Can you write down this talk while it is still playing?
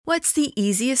What's the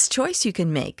easiest choice you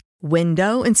can make?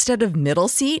 Window instead of middle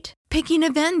seat? Picking a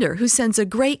vendor who sends a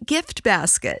great gift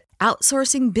basket?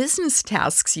 Outsourcing business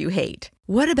tasks you hate?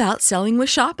 What about selling with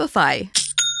Shopify?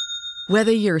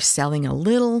 Whether you're selling a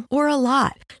little or a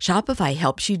lot, Shopify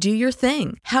helps you do your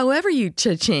thing, however you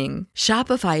cha-ching.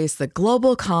 Shopify is the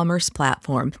global commerce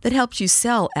platform that helps you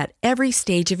sell at every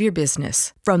stage of your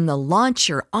business. From the launch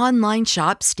your online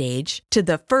shop stage to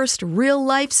the first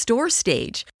real-life store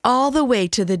stage, all the way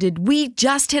to the did we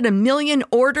just hit a million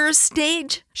orders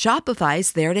stage.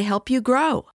 Shopify's there to help you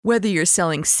grow. Whether you're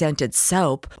selling scented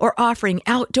soap or offering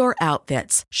outdoor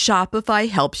outfits, Shopify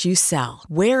helps you sell.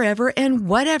 Wherever and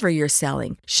whatever you're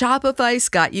selling, Shopify's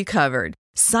got you covered.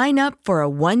 Sign up for a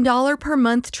 $1 per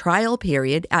month trial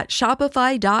period at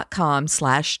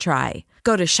shopify.com/try.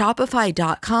 Go to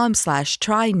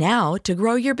shopify.com/try now to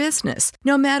grow your business,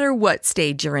 no matter what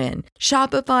stage you're in.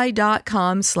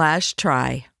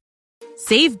 Shopify.com/try.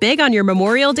 Save big on your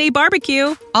Memorial Day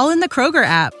barbecue, all in the Kroger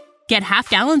app. Get half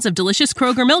gallons of delicious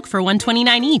Kroger milk for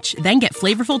 $1.29 each. Then get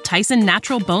flavorful Tyson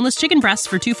natural boneless chicken breasts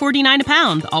for $2.49 a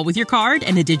pound, all with your card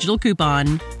and a digital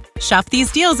coupon. Shop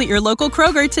these deals at your local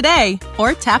Kroger today,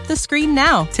 or tap the screen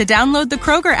now to download the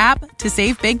Kroger app to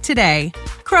save big today.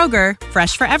 Kroger,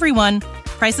 fresh for everyone.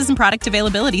 Prices and product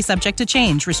availability subject to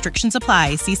change. Restrictions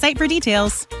apply. See site for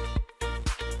details.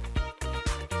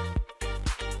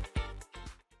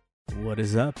 What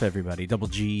is up, everybody? Double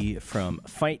G from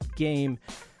Fight Game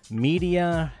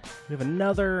Media. We have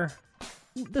another.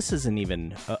 This isn't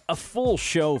even a full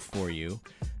show for you,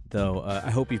 though.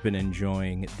 I hope you've been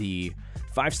enjoying the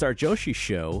 5-Star Joshi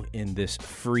show in this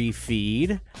free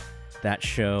feed. That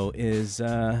show is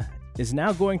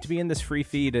now going to be in this free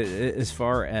feed as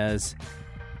far as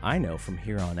I know from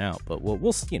here on out. But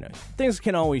we'll things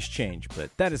can always change, but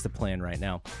that is the plan right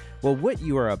now. Well, what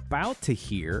you are about to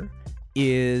hear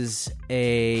is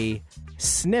a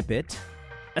snippet,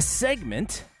 a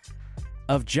segment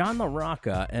of John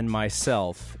LaRocca and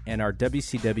myself and our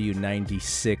WCW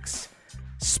 96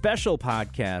 special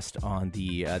podcast on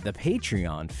the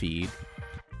Patreon feed.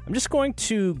 I'm just going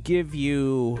to give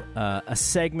you a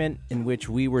segment in which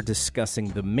we were discussing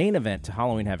the main event to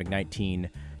Halloween Havoc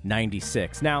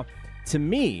 1996. Now, to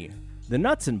me, the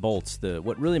nuts and bolts,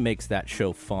 what really makes that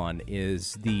show fun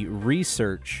is the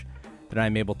research that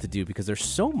I'm able to do, because there's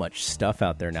so much stuff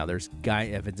out there now. There's Guy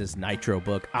Evans's Nitro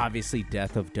book, obviously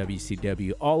Death of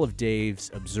WCW, all of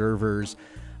Dave's Observers,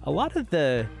 a lot of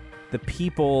the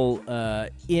people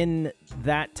in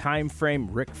that time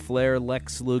frame, Ric Flair,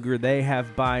 Lex Luger, they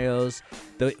have bios.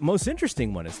 The most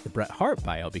interesting one is the Bret Hart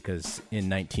bio, because in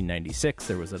 1996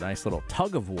 there was a nice little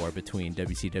tug of war between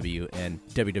WCW and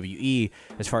WWE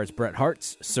as far as Bret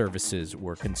Hart's services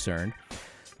were concerned.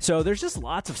 So there's just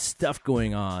lots of stuff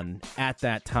going on at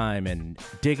that time, and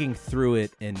digging through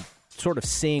it and sort of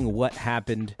seeing what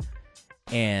happened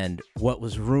and what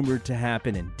was rumored to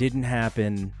happen and didn't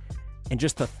happen, and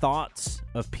just the thoughts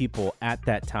of people at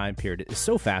that time period is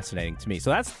so fascinating to me. So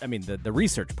the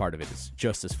research part of it is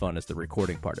just as fun as the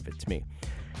recording part of it to me.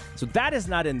 So that is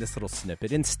not in this little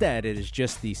snippet. Instead, it is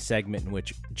just the segment in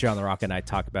which John LaRocca and I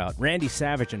talk about Randy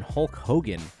Savage and Hulk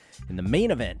Hogan in the main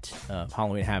event of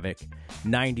Halloween Havoc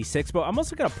 96. But I'm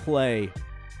also going to play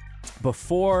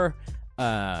before,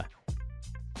 or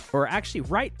actually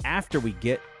right after we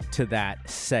get to that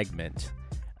segment,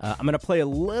 I'm going to play a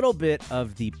little bit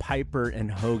of the Piper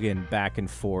and Hogan back and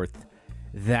forth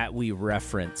that we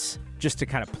reference, just to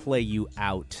kind of play you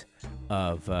out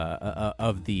of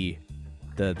the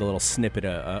little snippet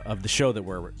of the show that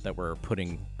we're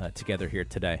putting together here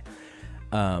today.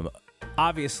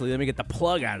 Obviously, let me get the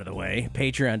plug out of the way.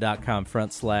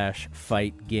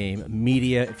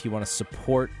 Patreon.com/FightGameMedia if you want to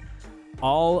support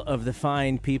all of the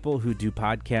fine people who do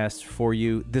podcasts for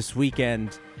you. This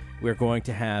weekend, we're going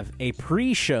to have a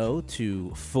pre-show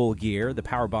to Full Gear. The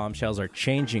Power Bombshells are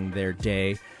changing their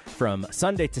day from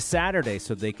Sunday to Saturday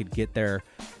so they could get their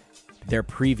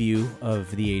preview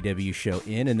of the AEW show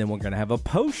in, and then we're going to have a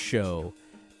post-show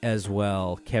as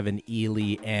well. Kevin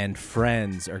Ely and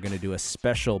friends are going to do a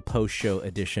special post-show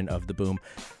edition of The Boom.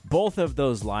 Both of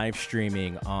those live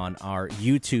streaming on our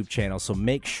YouTube channel, so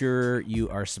make sure you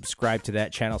are subscribed to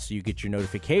that channel so you get your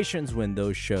notifications when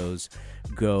those shows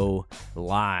go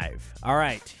live. All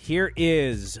right, here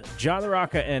is John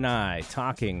LaRocca and I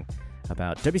talking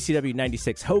about WCW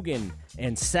 96, Hogan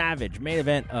and Savage, main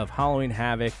event of Halloween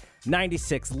Havoc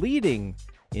 96, leading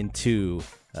into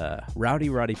Rowdy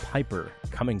Roddy Piper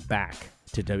coming back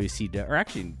to WCW. Or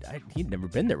actually, he'd never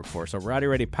been there before, so Rowdy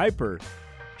Roddy Piper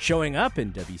showing up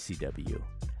in WCW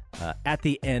at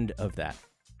the end of that.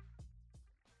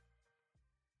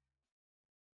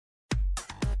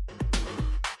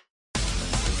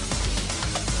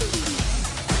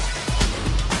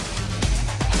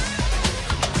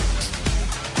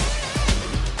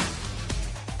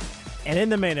 And in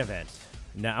the main event,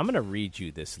 now I'm going to read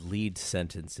you this lead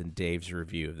sentence in Dave's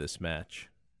review of this match.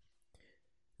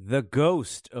 The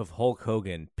ghost of Hulk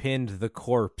Hogan pinned the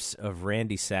corpse of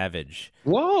Randy Savage.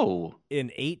 Whoa! In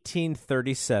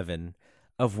 1837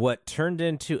 of what turned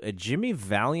into a Jimmy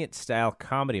Valiant-style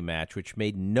comedy match, which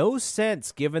made no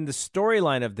sense given the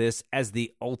storyline of this as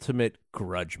the ultimate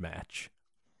grudge match.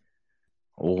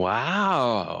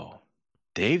 Wow.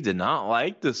 Dave did not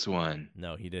like this one.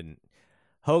 No, he didn't.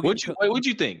 Hogan. What'd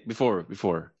you think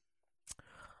before?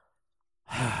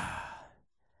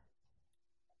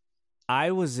 I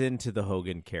was into the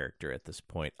Hogan character at this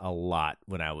point a lot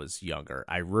when I was younger.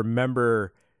 I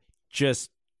remember just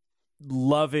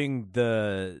loving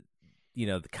the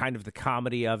kind of the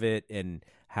comedy of it, and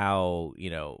how,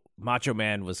 Macho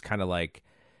Man was kind of like,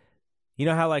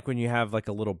 how like when you have like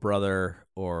a little brother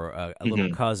or a little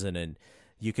cousin, and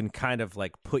you can kind of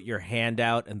like put your hand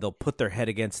out and they'll put their head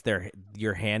against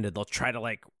your hand and they'll try to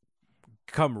like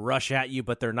come rush at you,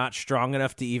 but they're not strong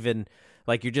enough to even,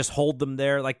 like, you just hold them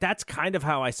there. Like, that's kind of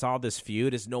how I saw this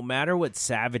feud, is no matter what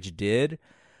Savage did,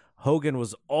 Hogan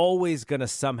was always going to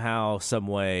somehow, some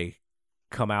way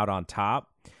come out on top.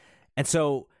 And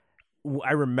so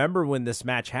I remember when this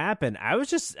match happened, I was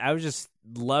just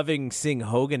loving seeing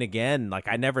Hogan again. Like,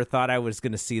 I never thought I was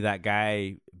going to see that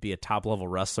guy be a top level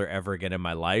wrestler ever again in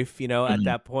my life, at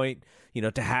that point,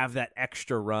 to have that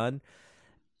extra run.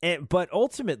 But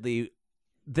ultimately,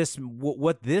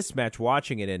 what this match,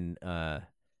 watching it in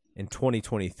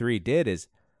 2023 did, is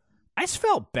I just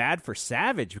felt bad for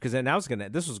Savage, because then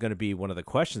this was gonna be one of the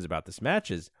questions about this match,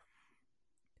 is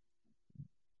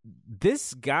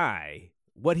this guy,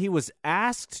 what he was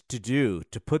asked to do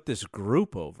to put this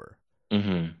group over,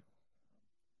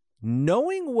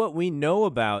 knowing what we know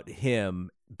about him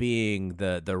being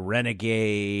the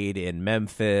renegade in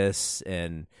Memphis,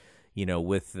 and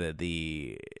with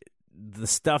the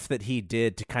stuff that he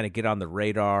did to kind of get on the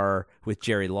radar with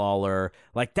Jerry Lawler,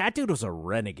 like, that dude was a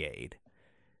renegade.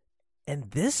 And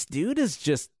this dude is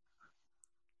just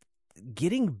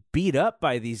getting beat up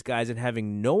by these guys and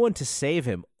having no one to save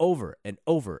him over and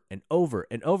over and over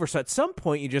and over. So at some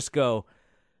point you just go,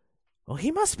 well,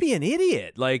 he must be an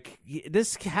idiot. Like,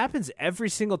 this happens every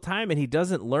single time and he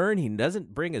doesn't learn. He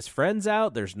doesn't bring his friends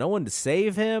out. There's no one to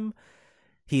save him.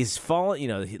 He's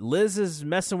fallen, Liz is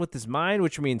messing with his mind,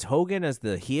 which means Hogan as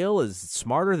the heel is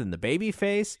smarter than the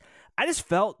babyface. I just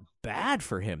felt bad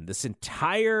for him this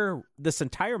entire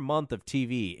month of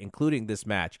TV, including this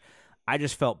match. I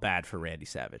just felt bad for Randy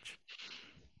Savage.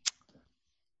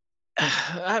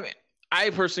 I mean, I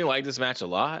personally like this match a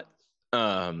lot.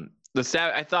 I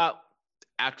thought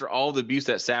after all the abuse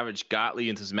that Savage got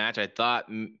leading into this match, I thought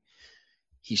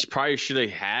he probably should have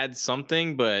had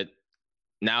something, but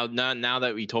now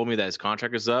that he told me that his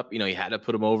contract is up, he had to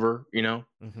put him over,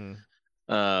 And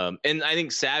I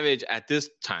think Savage at this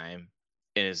time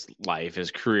in his life, his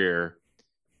career,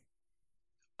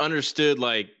 understood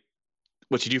like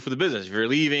what you do for the business. If you're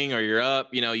leaving or you're up,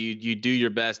 you do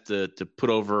your best to put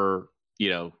over,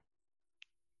 to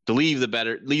leave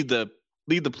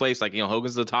the place. Like,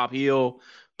 Hogan's the top heel,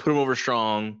 put him over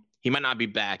strong. He might not be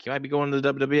back. He might be going to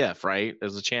the WWF, right?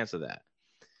 There's a chance of that.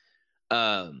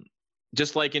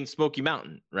 Just like in Smoky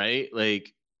Mountain, right?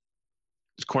 Like,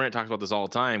 Cornette talks about this all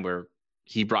the time, where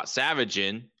he brought Savage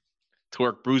in to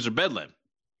work Bruiser Bedlam,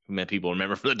 who many people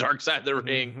remember from the Dark Side of the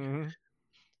Ring.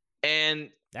 And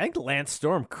I think Lance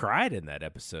Storm cried in that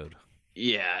episode.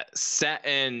 Yeah.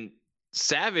 And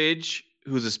Savage,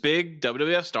 who's this big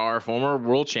WWF star, former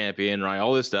world champion, right?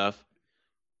 All this stuff,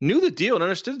 knew the deal and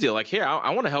understood the deal. Like, here,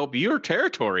 I want to help your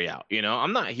territory out.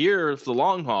 I'm not here for the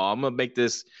long haul. I'm going to make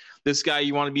this guy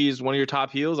you want to be as one of your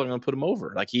top heels, I'm going to put him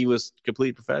over. Like, he was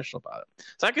completely professional about it.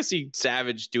 So I can see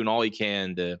Savage doing all he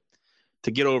can to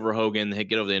get over Hogan,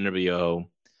 get over the NWO.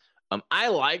 I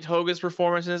liked Hogan's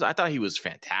performances. I thought he was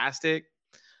fantastic.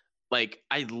 Like,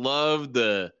 I love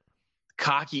the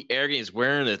cocky arrogance. He's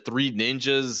wearing the Three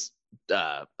Ninjas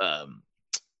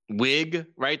wig,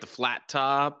 right? The flat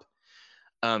top.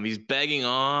 He's begging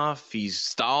off. He's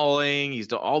stalling. He's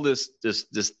doing all this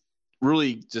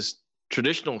really just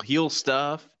traditional heel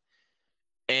stuff.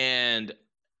 And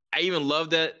I even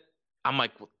love that. I'm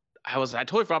like, I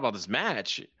totally forgot about this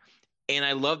match. And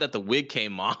I love that the wig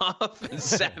came off and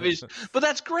Savage, but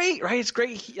that's great, right? It's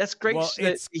great. That's great. Well,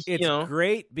 it's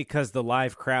great because the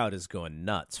live crowd is going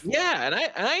nuts. Yeah. And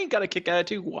I ain't got a kick out of it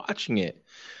too watching it.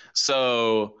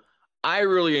 So I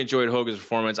really enjoyed Hogan's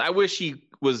performance. I wish he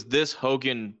was this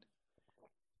Hogan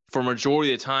for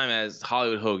majority of the time as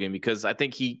Hollywood Hogan, because I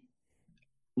think he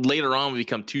later on would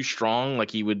become too strong.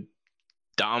 Like, he would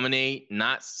dominate,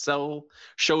 not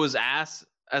show his ass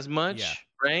as much,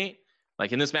 right?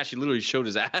 Like in this match, he literally showed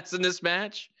his ass in this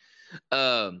match.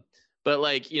 But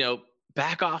like,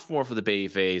 back off more for the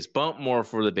babyface, bump more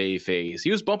for the babyface.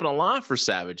 He was bumping a lot for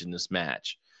Savage in this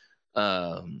match.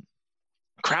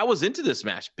 Crowd was into this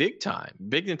match big time,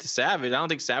 big into Savage. I don't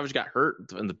think Savage got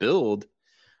hurt in the build.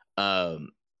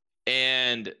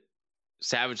 And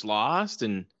Savage lost,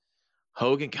 and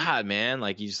Hogan, God, man,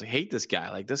 like you just hate this guy.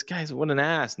 Like this guy's what an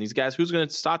ass. And these guys, who's going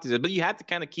to stop these? But you have to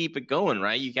kind of keep it going,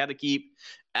 right? You got to keep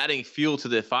adding fuel to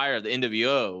the fire of the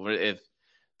NWO if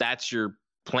that's your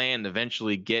plan to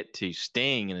eventually get to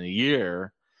staying in a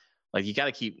year. Like you got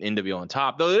to keep NWO on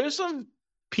top. Though there's some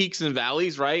peaks and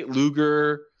valleys, right?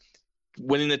 Luger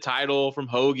winning the title from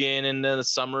Hogan in the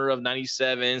summer of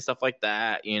 '97, stuff like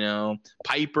that.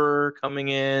 Piper coming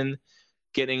in,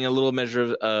 getting a little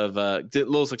measure of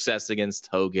little success against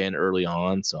Hogan early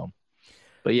on. So,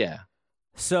 but yeah.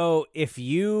 So if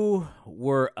you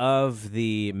were of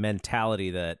the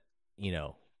mentality that,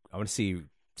 I want to see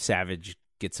Savage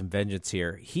get some vengeance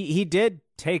here, he did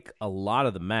take a lot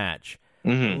of the match.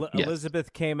 Mm-hmm. Yes.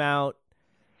 Elizabeth came out.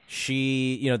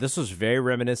 She, this was very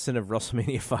reminiscent of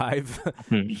WrestleMania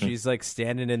 5. She's like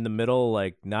standing in the middle,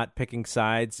 like not picking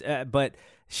sides, but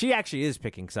she actually is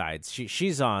picking sides.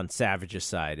 She's on Savage's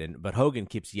side, but Hogan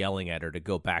keeps yelling at her to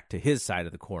go back to his side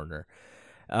of the corner.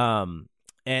 And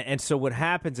so what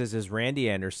happens is Randy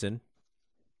Anderson,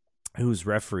 who's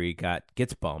referee,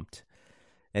 gets bumped,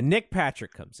 and Nick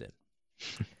Patrick comes in.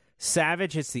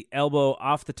 Savage hits the elbow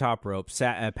off the top rope.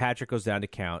 Patrick goes down to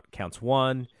counts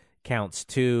 1. Counts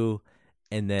 2,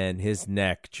 and then his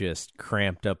neck just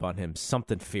cramped up on him,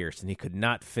 something fierce, and he could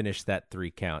not finish that 3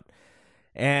 count.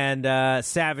 And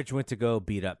Savage went to go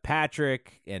beat up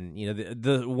Patrick, and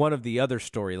the one of the other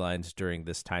storylines during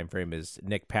this time frame is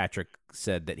Nick Patrick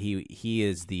said that he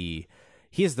is the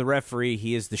referee,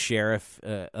 he is the sheriff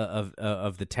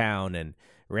of the town, and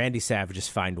Randy Savage is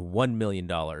fined $1 million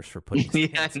for putting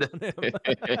his hands on him.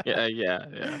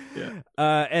 yeah.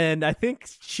 And I think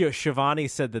Shivani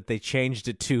said that they changed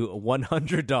it to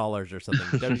 $100 or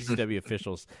something. WCW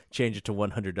officials changed it to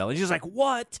 $100. He's like,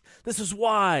 "What? This is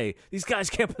why these guys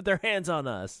can't put their hands on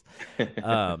us."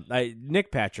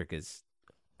 Nick Patrick is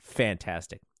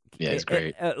fantastic. Yeah, he's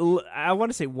great. I want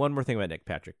to say one more thing about Nick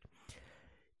Patrick.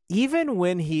 Even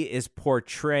when he is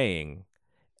portraying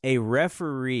a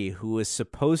referee who is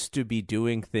supposed to be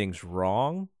doing things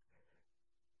wrong,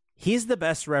 he's the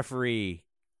best referee.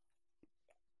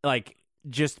 Like,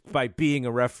 just by being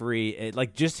a referee,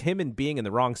 like just him and being in the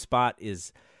wrong spot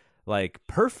is like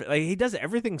perfect. Like he does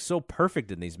everything so perfect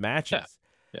in these matches.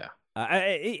 Yeah.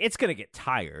 It's gonna get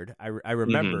tired. I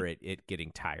remember it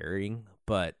getting tiring,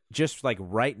 but just like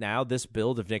right now, this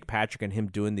build of Nick Patrick and him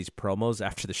doing these promos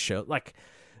after the show, like.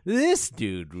 This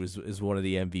dude is one of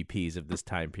the MVPs of this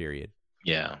time period.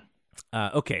 Yeah.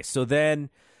 Okay, so then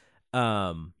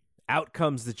out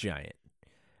comes the Giant.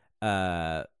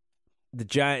 The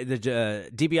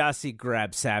DiBiase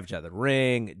grabs Savage out of the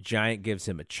ring. Giant gives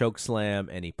him a choke slam,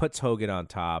 and he puts Hogan on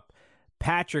top.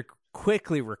 Patrick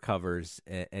quickly recovers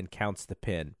and counts the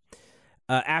pin.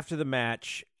 After the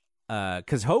match,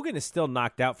 because Hogan is still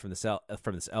knocked out from this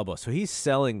elbow, so he's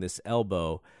selling this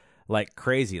elbow like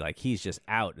crazy, like he's just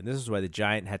out. And this is why the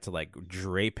Giant had to like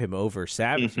drape him over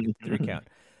Savage to get the 3 count.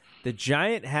 The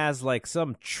Giant has like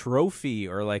some trophy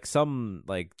or like some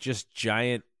like just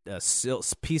giant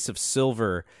piece of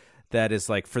silver that is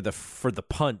like for the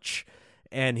punch,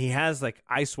 and he has like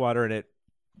ice water in it,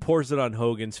 pours it on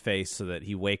Hogan's face so that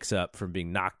he wakes up from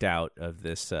being knocked out of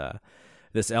this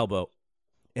elbow,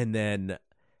 and then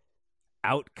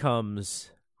out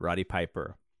comes Roddy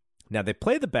Piper. Now they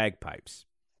play the bagpipes.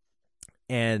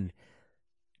 And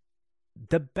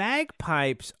the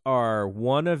bagpipes are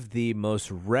one of the most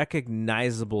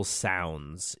recognizable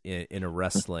sounds in a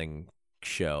wrestling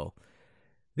show.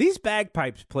 These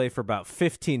bagpipes play for about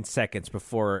 15 seconds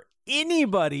before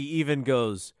anybody even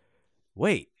goes,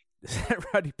 "Wait, is that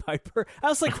Roddy Piper?" I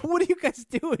was like, "What are you guys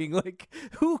doing? Like,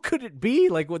 who could it be?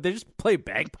 Like, what, they just play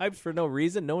bagpipes for no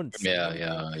reason? No one's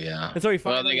yeah. And so they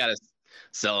got to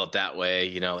sell it that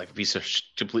way, like be so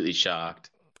completely shocked.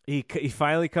 He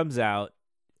finally comes out,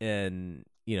 and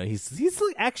he's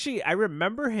actually, I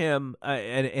remember him,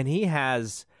 and he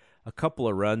has a couple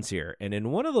of runs here, and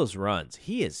in one of those runs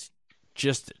he is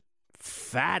just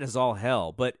fat as all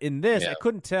hell. But in this, I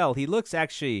couldn't tell. He looks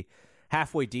actually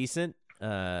halfway decent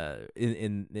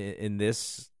in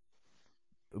this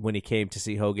when he came to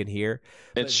see Hogan here.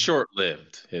 It's short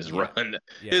lived. His run,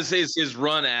 his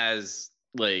run as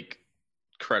like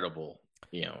credible,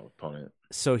 opponent.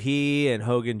 So he and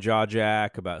Hogan jaw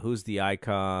jack about who's the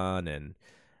icon, and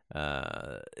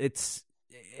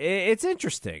it's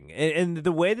interesting, and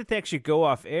the way that they actually go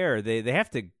off air, they have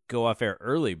to go off air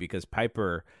early because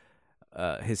Piper,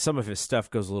 some of his stuff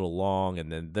goes a little long,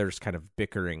 and then there's kind of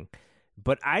bickering.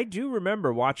 But I do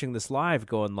remember watching this live,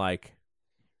 going like,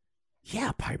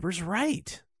 "Yeah, Piper's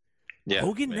right. Yeah,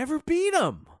 Hogan never beat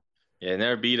him. Yeah,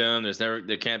 never beat him.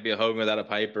 There can't be a Hogan without a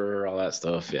Piper. All that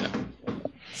stuff. Yeah."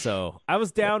 So I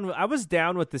was down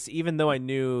with this, even though I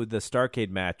knew the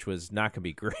Starrcade match was not going to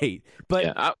be great. But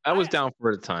yeah, I was down for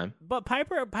it at the time. But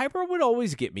Piper would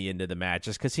always get me into the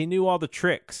matches because he knew all the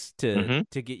tricks to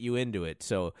get you into it.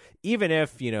 So even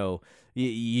if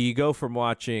you go from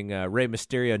watching Rey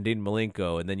Mysterio and Dean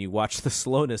Malenko, and then you watch the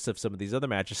slowness of some of these other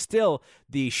matches, still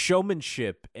the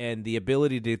showmanship and the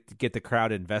ability to get the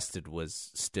crowd invested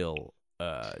was still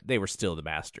they were still the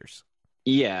masters.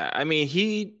 Yeah, I mean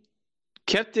he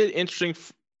kept it interesting.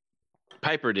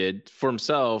 Piper did for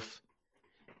himself.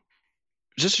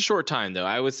 Just a short time, though.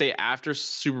 I would say after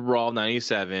Super Brawl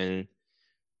 '97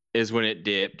 is when it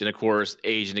dipped, and of course,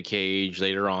 Age in the Cage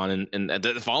later on, and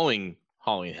the following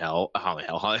Halloween Havoc.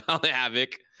 I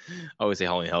always say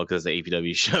Halloween Hell because it's the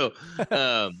APW show.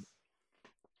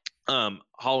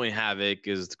 Halloween Havoc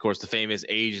is, of course, the famous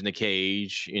Age in the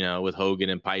Cage, with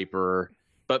Hogan and Piper.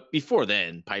 But before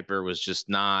then, Piper was just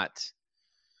not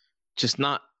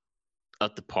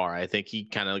up to par. I think he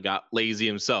kind of got lazy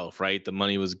himself, right? The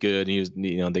money was good. He was,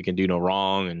 they can do no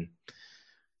wrong. And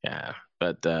yeah,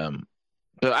 but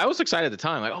I was excited at the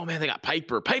time. Like, oh man, they got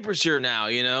Piper. Piper's here now.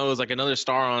 It was like another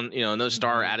star on, another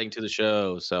star adding to the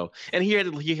show. So, and he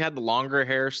had the longer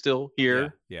hair still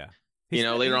here. Yeah.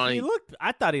 Later on,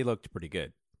 I thought he looked pretty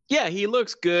good. Yeah, he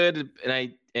looks good.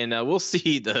 And we'll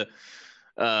see the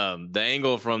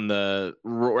angle from the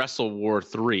Wrestle War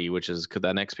 3, which is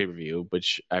that next pay-per-view,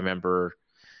 which I remember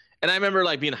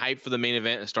like being hyped for the main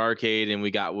event in Starrcade, and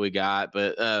we got what we got.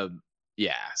 But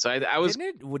yeah, so I was.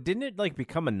 Didn't it like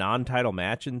become a non-title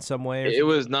match in some way? It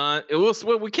was not. It was.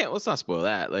 Well, let's not spoil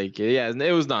that. Like, yeah,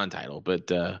 it was non-title, but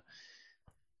they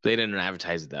didn't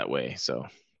advertise it that way. So,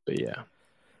 but yeah.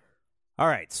 All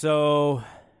right, so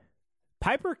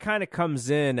Piper kind of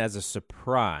comes in as a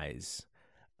surprise.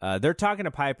 They're talking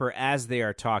to Piper as they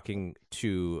are talking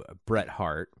to Bret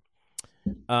Hart.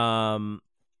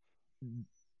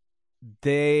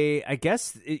 They, I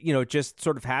guess, just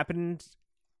sort of happened,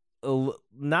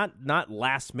 not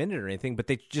last minute or anything, but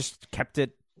they just kept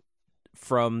it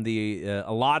from a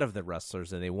lot of the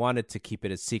wrestlers, and they wanted to keep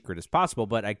it as secret as possible.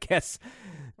 But I guess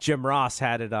Jim Ross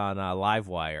had it on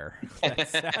Livewire that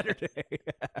Saturday.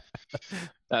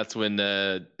 That's when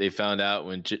they found out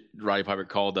when Roddy Piper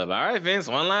called up. All right, Vince,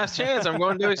 one last chance. I'm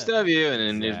going to WCW,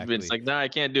 and then Vince like, no, I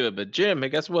can't do it. But Jim, hey,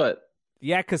 guess what?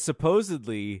 Yeah, because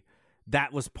supposedly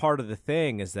that was part of the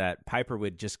thing, is that Piper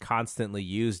would just constantly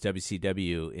use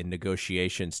WCW in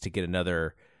negotiations to get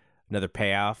another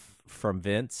payoff from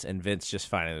Vince, and Vince just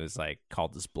finally was like,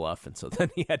 called his bluff, and so then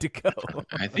he had to go.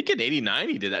 I think in '89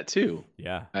 he did that too.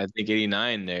 Yeah, I think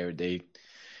 '89 they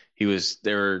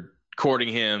were courting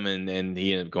him, and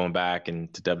he ended up going back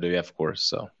and to WWF, of course.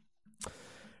 So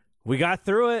we got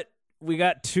through it. We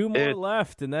got two more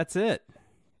left, and that's it.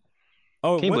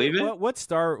 Oh, can you believe it? What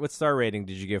star rating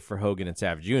did you give for Hogan and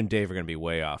Savage? You and Dave are going to be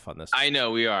way off on this. I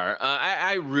know we are.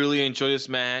 I really enjoy this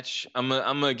match. I'm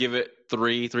gonna give it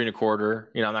 3 3.25.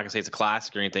 I'm not gonna say it's a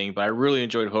classic or anything, but I really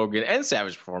enjoyed Hogan and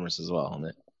Savage performance as well on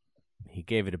it. He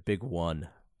gave it a big 1.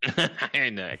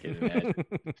 I know. I can imagine.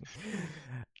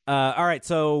 All right,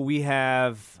 so we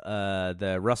have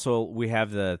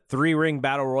the 3-ring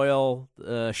battle royal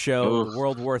show,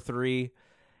 World War III.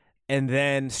 And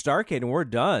then Starrcade, and we're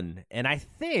done. And I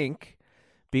think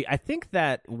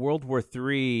that World War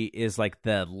III is like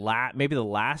maybe the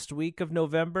last week of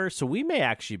November, so we may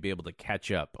actually be able to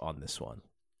catch up on this one.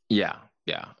 Yeah,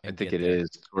 I think it is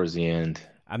towards the end.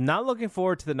 I'm not looking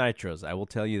forward to the Nitros. I will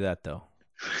tell you that, though.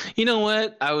 You know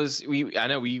what? I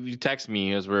know you text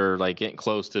me as we're like getting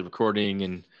close to recording,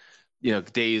 and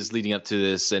days leading up to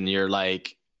this, and you're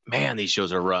like, man, these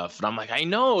shows are rough. And I'm like, I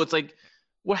know. It's like,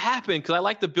 what happened? Because I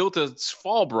like the build to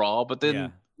Fall Brawl, but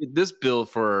then this build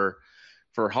for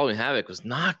Halloween Havoc was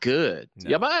not good. No.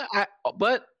 Yeah,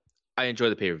 but I enjoy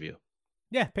the pay-per-view.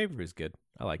 Yeah, pay-per-view is good.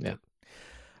 I liked it.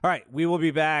 All right, we will be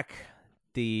back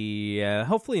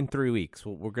hopefully in 3 weeks.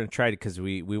 We're going to try to, because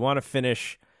we want to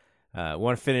finish World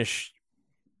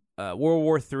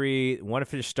War III. Want to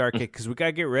finish Starrcade because we got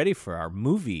to get ready for our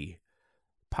movie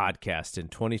podcast in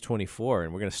 2024,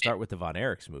 and we're going to start with the Von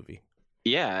Erichs movie.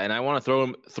 Yeah, and I want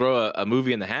to throw a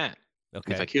movie in the hat,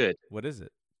 if I could. What is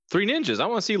it? Three Ninjas. I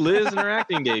want to see Liz in her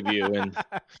acting debut. And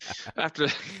after,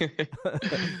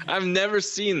 I've never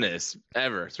seen this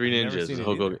ever. Three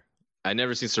Ninjas. I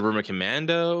never seen Suburban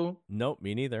Commando. Nope,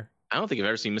 me neither. I don't think I've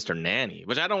ever seen Mr. Nanny,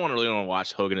 which I don't really want to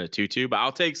watch Hogan in a tutu, but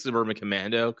I'll take Suburban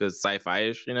Commando because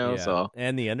sci-fi-ish, Yeah. So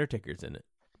And the Undertaker's in it.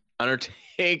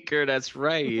 Undertaker, that's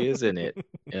right, he is in it.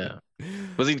 Yeah.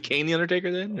 Was he Kane the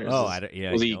Undertaker then? I don't.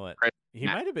 Yeah, was you know what? He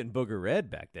might have been Booger Red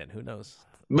back then. Who knows?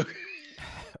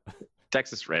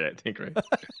 Texas Red, I think, right?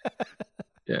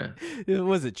 Yeah.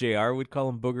 Was it JR would call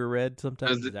him Booger Red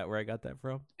sometimes? Is that where I got that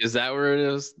from? Is that where it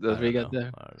is? That's where you got that? I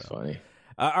don't know. It's funny.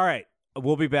 All right.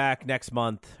 We'll be back next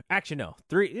month. Actually, no.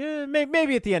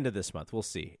 Maybe at the end of this month. We'll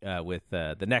see with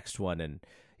the next one. And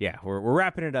yeah, we're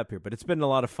wrapping it up here, but it's been a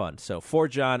lot of fun. So for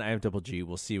John, I am Double G.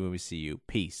 We'll see you when we see you.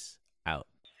 Peace out.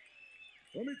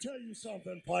 Let me tell you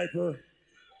something, Piper.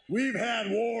 We've had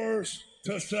wars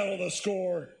to settle the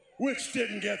score, which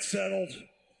didn't get settled.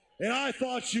 And I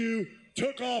thought you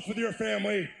took off with your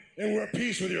family and were at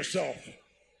peace with yourself.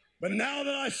 But now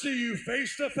that I see you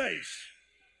face to face,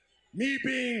 me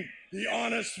being the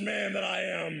honest man that I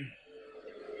am,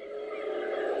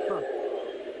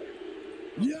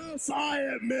 yes, I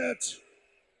admit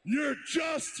you're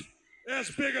just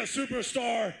as big a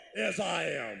superstar as I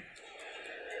am.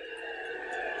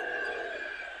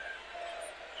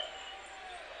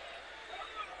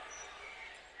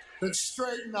 Then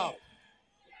straighten up.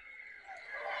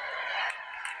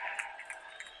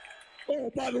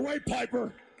 Oh, by the way,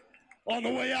 Piper, on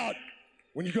the way out,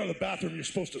 when you go to the bathroom, you're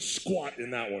supposed to squat in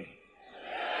that one.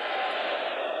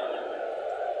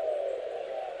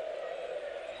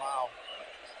 Wow.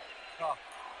 Huh.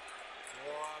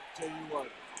 Well, I'll tell you what.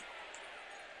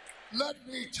 Let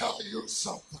me tell you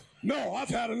something. No, I've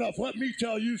had enough. Let me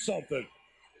tell you something.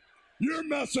 You're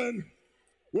messing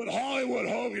with Hollywood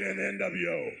Hogan and the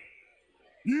NWO.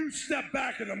 You step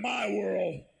back into my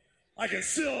world, I can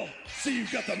still see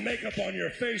you've got the makeup on your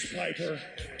face, Piper,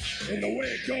 and the way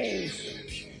it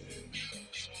goes.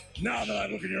 Now that I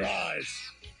look in your eyes,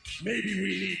 maybe we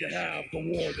need to have the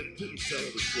war that didn't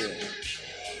settle the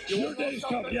score. Your day's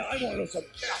coming. Yeah, I want to know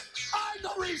something. Yeah. I'm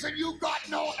the reason you got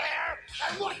no hair,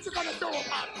 and what you gonna do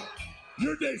about it?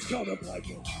 Your day's coming,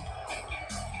 Piper.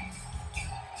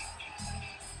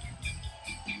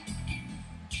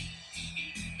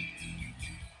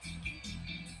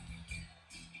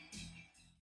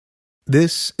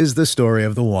 This is the story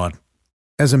of the one.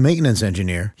 As a maintenance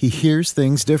engineer, he hears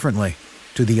things differently.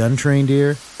 To the untrained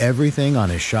ear, everything on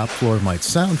his shop floor might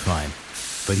sound fine,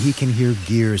 but he can hear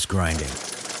gears grinding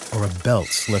or a belt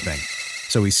slipping.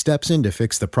 So he steps in to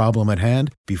fix the problem at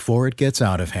hand before it gets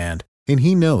out of hand. And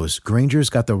he knows Grainger's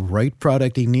got the right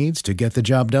product he needs to get the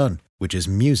job done, which is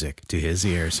music to his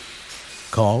ears.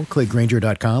 Call, click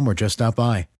Grainger.com, or just stop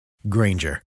by.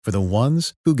 Grainger, for the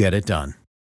ones who get it done.